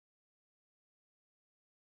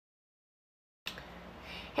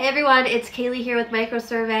Hey everyone, it's Kaylee here with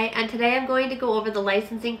MicroSurvey, and today I'm going to go over the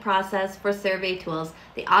licensing process for SurveyTools,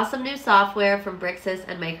 the awesome new software from Bricsys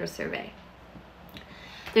and MicroSurvey.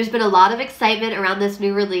 There's been a lot of excitement around this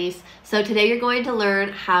new release, so today you're going to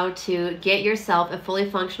learn how to get yourself a fully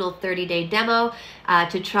functional 30-day demo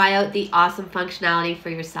to try out the awesome functionality for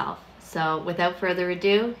yourself. So without further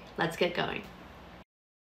ado, let's get going.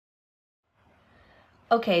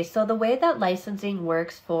 Okay, so the way that licensing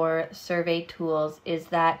works for SurveyTools is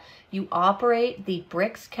that you operate the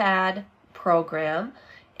BricsCAD program,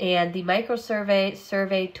 and the MicroSurvey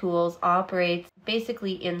SurveyTools operates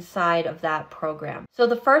basically inside of that program. So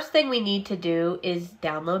the first thing we need to do is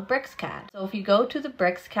download BricsCAD. So if you go to the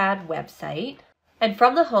BricsCAD website, and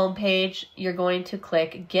from the home page, you're going to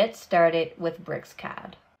click Get Started with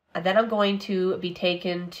BricsCAD. And then I'm going to be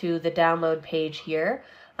taken to the download page here.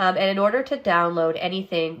 And in order to download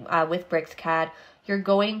anything with BricsCAD, you're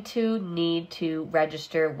going to need to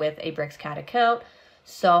register with a BricsCAD account.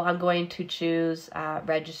 So I'm going to choose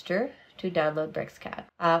Register to download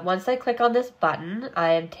BricsCAD. Once I click on this button,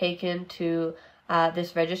 I am taken to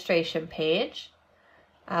this registration page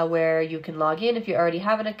where you can log in if you already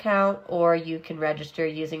have an account, or you can register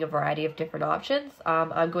using a variety of different options.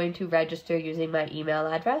 I'm going to register using my email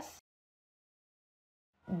address.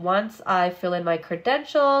 Once I fill in my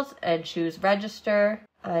credentials and choose register,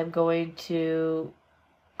 I'm going to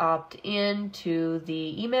opt in to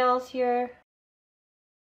the emails here.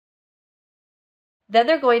 Then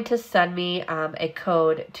they're going to send me a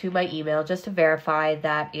code to my email just to verify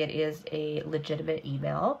that it is a legitimate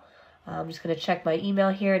email. I'm just going to check my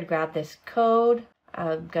email here and grab this code.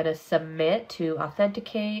 I'm going to submit to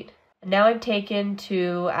authenticate. Now I'm taken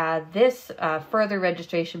to this further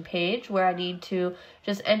registration page where I need to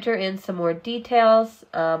just enter in some more details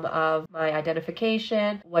of my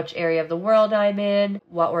identification, which area of the world I'm in,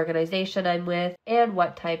 what organization I'm with, and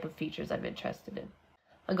what type of features I'm interested in.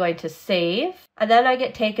 I'm going to save, and then I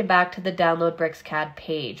get taken back to the Download BricsCAD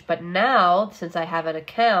page. But now, since I have an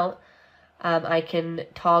account, I can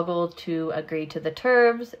toggle to agree to the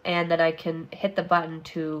terms, and then I can hit the button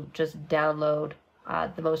to just download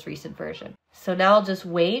the most recent version. So now I'll just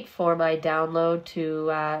wait for my download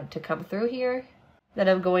to come through here. Then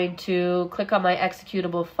I'm going to click on my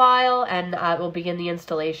executable file, and it will begin the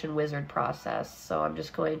installation wizard process. So I'm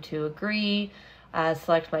just going to agree,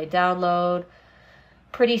 select my download.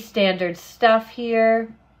 Pretty standard stuff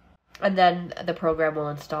here, and then the program will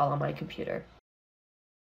install on my computer.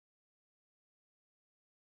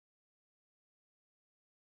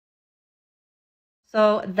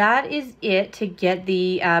 So that is it to get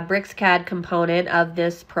the BricsCAD component of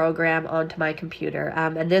this program onto my computer.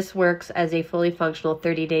 And this works as a fully functional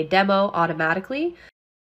 30-day demo automatically.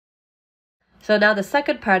 So now the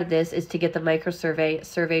second part of this is to get the MicroSurvey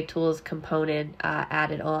SurveyTools component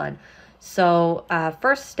added on. So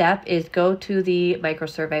first step is go to the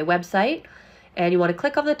MicroSurvey website, and you want to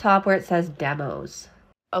click on the top where it says Demos.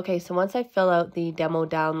 Okay, so once I fill out the demo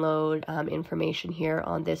download information here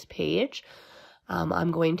on this page,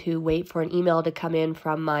 I'm going to wait for an email to come in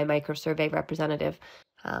from my MicroSurvey representative.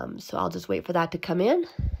 So I'll just wait for that to come in,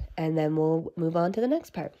 and then we'll move on to the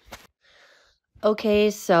next part. Okay,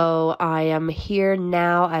 so I am here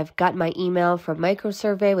now. I've got my email from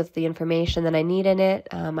MicroSurvey with the information that I need in it.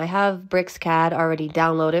 I have BricsCAD already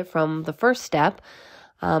downloaded from the first step.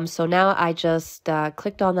 So now I just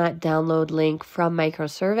clicked on that download link from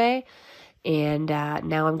MicroSurvey. And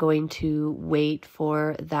now I'm going to wait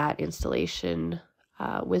for that installation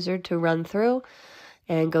wizard to run through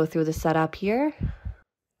and go through the setup here.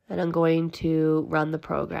 And I'm going to run the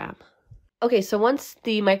program. Okay, so once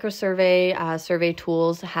the MicroSurvey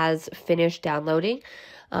SurveyTools has finished downloading,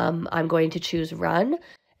 I'm going to choose Run.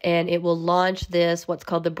 And it will launch this, what's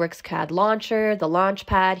called the BricsCAD launcher, the launch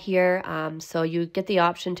pad here. So you get the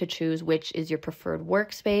option to choose which is your preferred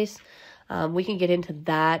workspace. We can get into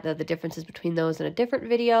that, the differences between those in a different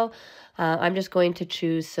video. I'm just going to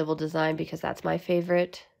choose civil design because that's my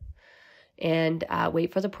favorite, and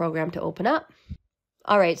wait for the program to open up.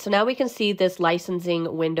 All right, so now we can see this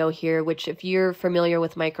licensing window here, which if you're familiar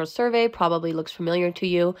with MicroSurvey, probably looks familiar to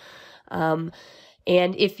you.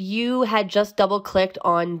 And if you had just double-clicked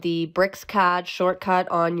on the BricsCAD shortcut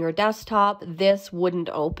on your desktop, this wouldn't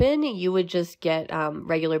open. You would just get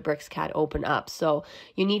regular BricsCAD open up. So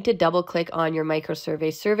you need to double-click on your MicroSurvey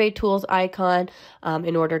SurveyTools icon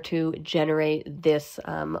in order to generate this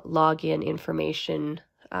login information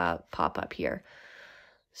pop-up here.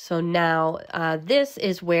 So now this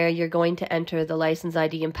is where you're going to enter the license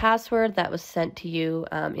ID and password that was sent to you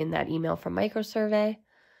in that email from MicroSurvey.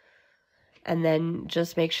 And then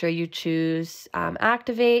just make sure you choose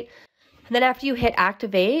activate. And then after you hit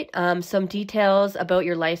activate, some details about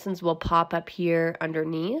your license will pop up here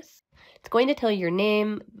underneath. It's going to tell you your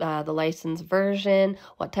name, the license version,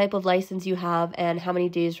 what type of license you have, and how many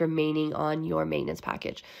days remaining on your maintenance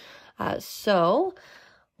package. So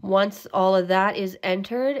once all of that is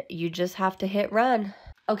entered, you just have to hit run.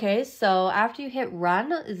 Okay, so after you hit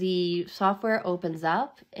run, the software opens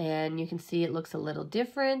up and you can see it looks a little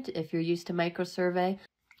different if you're used to MicroSurvey.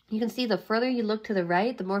 You can see the further you look to the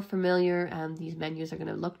right, the more familiar these menus are going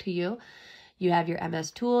to look to you. You have your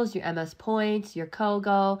MS Tools, your MS Points, your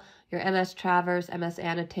COGO, your MS Traverse, MS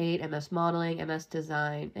Annotate, MS Modeling, MS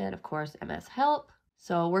Design, and of course MS Help.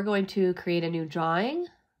 So we're going to create a new drawing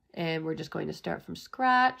and we're just going to start from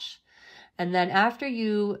scratch. And then after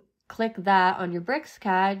you click that on your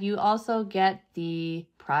BricsCAD, you also get the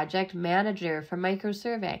Project Manager from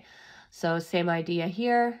MicroSurvey. So same idea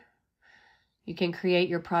here. You can create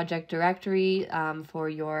your project directory for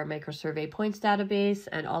your MicroSurvey points database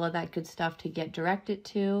and all of that good stuff to get directed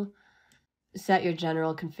to. Set your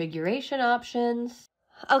general configuration options.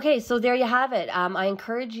 Okay, so there you have it. I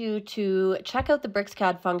encourage you to check out the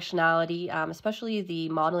BricsCAD functionality, especially the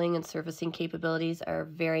modeling and surfacing capabilities are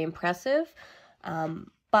very impressive.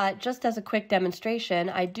 But just as a quick demonstration,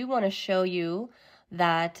 I do want to show you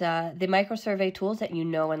that the MicroSurvey tools that you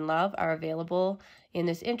know and love are available in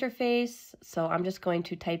this interface. So I'm just going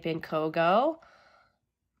to type in COGO,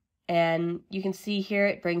 and you can see here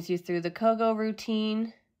it brings you through the COGO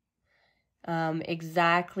routine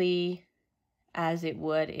exactly as it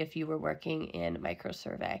would if you were working in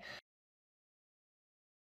MicroSurvey.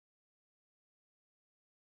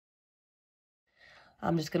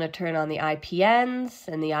 I'm just going to turn on the IPNs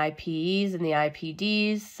and the IPEs and the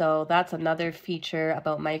IPDs. So that's another feature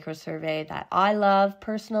about MicroSurvey that I love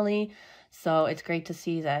personally. So it's great to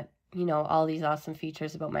see that, you know, all these awesome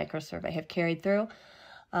features about MicroSurvey have carried through.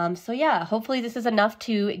 So yeah, hopefully this is enough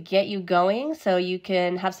to get you going so you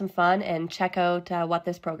can have some fun and check out what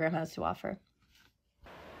this program has to offer.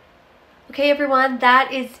 Okay everyone,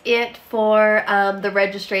 that is it for the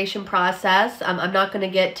registration process. I'm not going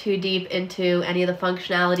to get too deep into any of the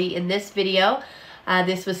functionality in this video.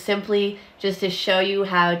 This was simply just to show you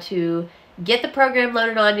how to get the program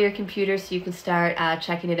loaded onto your computer so you can start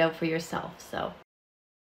checking it out for yourself. So